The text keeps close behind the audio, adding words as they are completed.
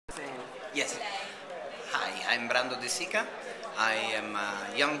Yes. Hi, I'm Brando De Sica. I am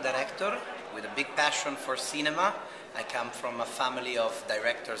a young director with a big passion for cinema. I come from a family of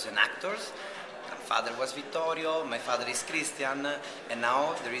directors and actors. My father was Vittorio, my father is Christian, and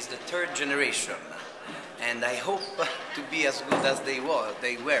now there is the third generation. And I hope to be as good as they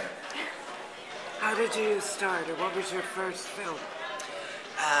were. How did you start, or what was your first film?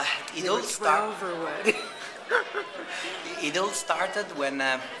 It You all were 12 or what? It all started when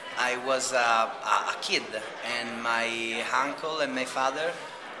I was a kid, and my uncle and my father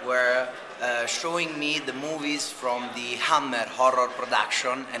were showing me the movies from the Hammer horror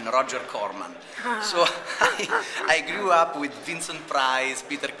production and Roger Corman. So I grew up with Vincent Price,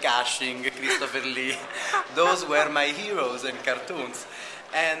 Peter Cushing, Christopher Lee. Those were my heroes and cartoons.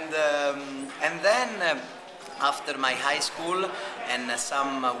 And then after my high school and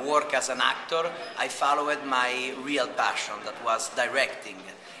some work as an actor, I followed my real passion, that was directing.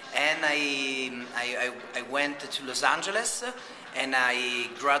 And I went to Los Angeles, and I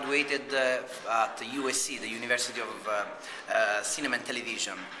graduated at the USC, the University of Cinema and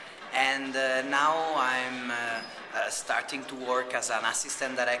Television. And now I'm starting to work as an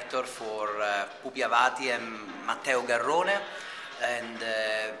assistant director for Pupi Avati and Matteo Garrone. And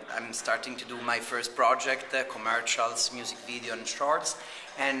I'm starting to do my first project, commercials, music video and shorts.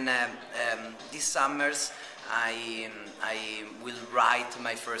 And this summers I will write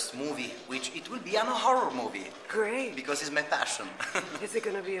my first movie, which it will be a horror movie. Great. Because it's my passion. Is it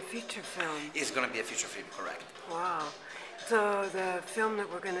going to be a feature film? It's going to be a feature film, correct. Wow. So the film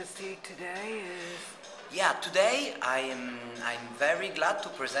that we're going to see today is... Yeah, today I'm very glad to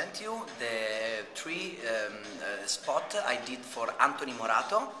present you the three spot I did for Anthony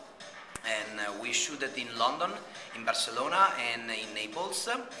Morato, and we shot it in London, in Barcelona, and in Naples.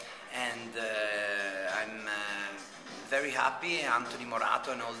 And I'm very happy. Anthony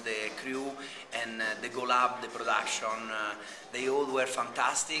Morato and all the crew and the Golab, the production, they all were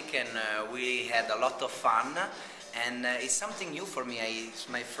fantastic, and we had a lot of fun. And it's something new for me. It's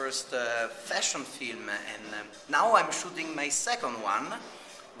my first fashion film, and now I'm shooting my second one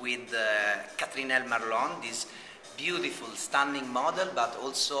with Catherine Marlon, this beautiful, stunning model, but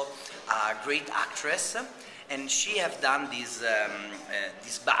also a great actress. And she have done this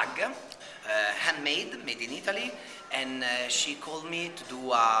bag, handmade, made in Italy, and she called me to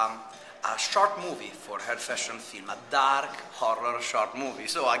do a short movie for her fashion film, a dark horror short movie.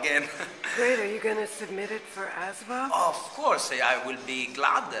 So again... Great, are you going to submit it for ASVA? Of course, I will be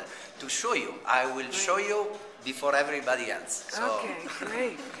glad to show you. I will show you before everybody else. So. Okay,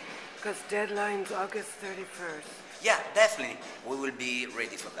 great. Because deadline's August 31st. Yeah, definitely. We will be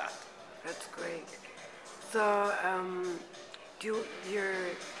ready for that. That's great. So, you're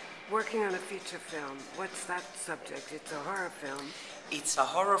working on a feature film. What's that subject? It's a horror film. It's a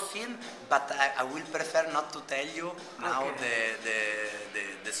horror film, but I will prefer not to tell you now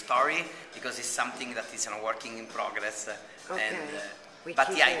the story, because it's something that is a working in progress. Okay. And,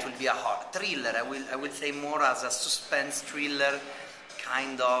 but yeah, it will be a horror thriller. I will say more as a suspense thriller,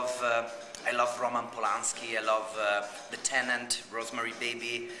 kind of. I love Roman Polanski. I love The Tenant, Rosemary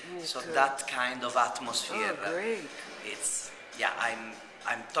Baby. So that kind of atmosphere. Oh, great. It's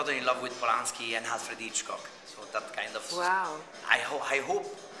I'm totally in love with Polanski and Alfred Hitchcock. So that kind of... Wow. I hope...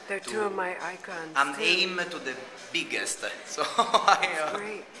 They're two of my icons. And aim to the biggest. So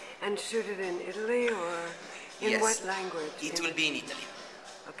Great. And shoot it in Italy, or in what language? It will be in Italy.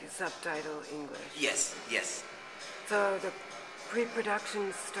 Okay, subtitle English. Yes, yes. So the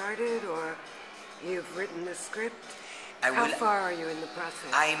pre-production started, or you've written the script? How far are you in the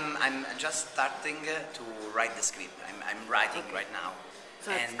process? I'm just starting to write the script. I'm writing right now. So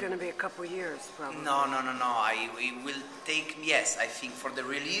it's going to be a couple years, probably. No. It will take, yes, I think for the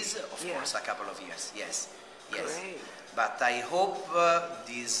release, of course, a couple of years. Yes. Great. But I hope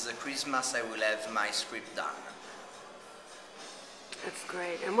this Christmas I will have my script done. That's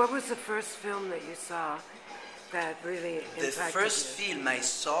great. And what was the first film that you saw that really impacted you? The first film I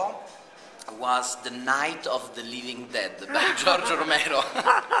saw was The Night of the Living Dead by Giorgio Romero.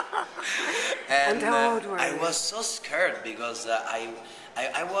 And how old were you? I was so scared because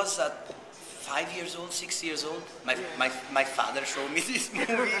I was 5 years old, 6 years old. My father showed me this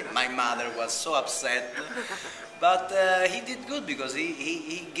movie. My mother was so upset. But he did good, because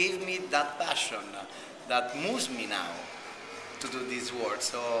he gave me that passion that moves me now to do this work.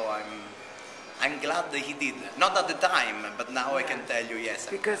 So I'm glad that he did. Not at the time, but now I can tell you, yes.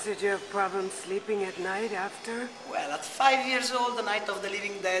 Because did you have problems sleeping at night after? Well, at 5 years old, The Night of the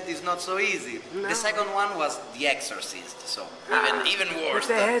Living Dead is not so easy. No. The second one was The Exorcist, so even worse. With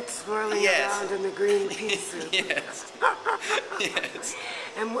the head swirling around in the green pieces. Yes. Yes.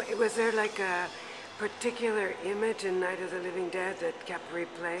 And was there like a particular image in Night of the Living Dead that kept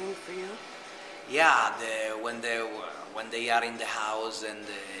replaying for you? Yeah, when they are in the house and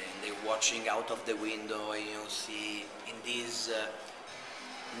they're watching out of the window, and you see in this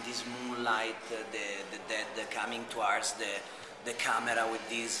moonlight the dead coming towards the camera with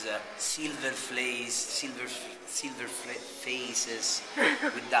these silver faces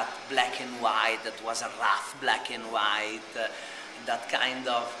with that black and white, that was a rough black and white, that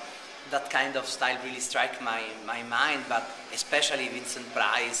kind of style really struck my mind, but especially Vincent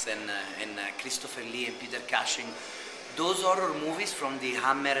Price and Christopher Lee and Peter Cushing. Those horror movies from the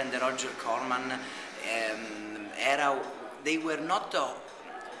Hammer and the Roger Corman era, they were not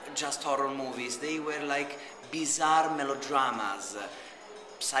just horror movies, they were like bizarre melodramas,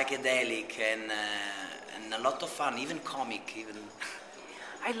 psychedelic and a lot of fun, even comic even.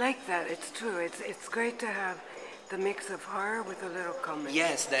 I like that. It's true. It's great to have the mix of horror with a little comedy.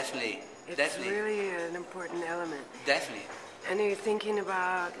 Yes, definitely. It's definitely. really an important element. Definitely. And are you thinking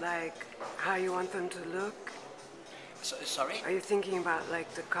about like how you want them to look? Sorry? Are you thinking about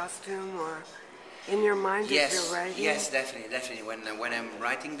like the costume or in your mind as you're writing? Yes, definitely. When I'm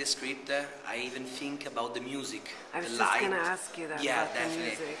writing the script, I even think about the music. I was the just light. going to ask you that Yeah, about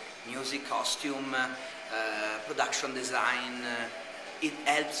definitely. the music. Music, costume, production design. It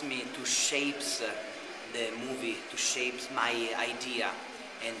helps me to shape the movie, to shape my idea,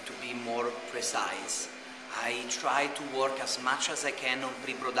 and to be more precise. I try to work as much as I can on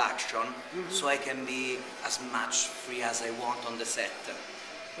pre-production, so I can be as much free as I want on the set.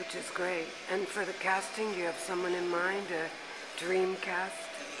 Which is great. And for the casting, do you have someone in mind, a dream cast?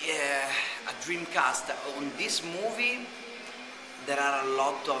 Yeah, a dream cast. On this movie, there are a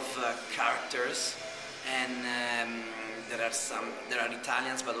lot of characters, and there are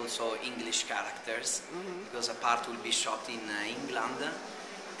Italians but also English characters, because a part will be shot in England,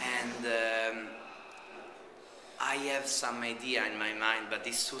 and I have some idea in my mind, but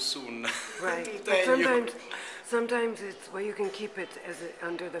it's too soon. Right. to But tell you. sometimes it's, well, you can keep it as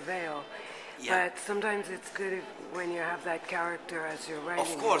under the veil. Yeah. But sometimes it's good when you have that character as you're writing.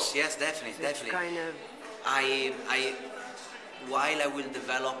 Of course, yes, definitely, It's definitely. kind of, While I will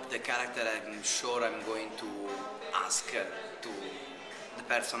develop the character, I'm sure I'm going to ask to the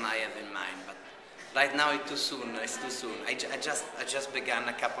person I have in mind. But right now it's too soon. It's too soon. I just began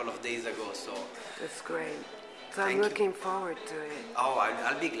a couple of days ago, so. it's great. So Thank I'm you. looking forward to it. Oh,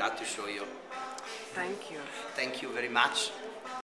 I'll be glad to show you. Thank you. Thank you very much.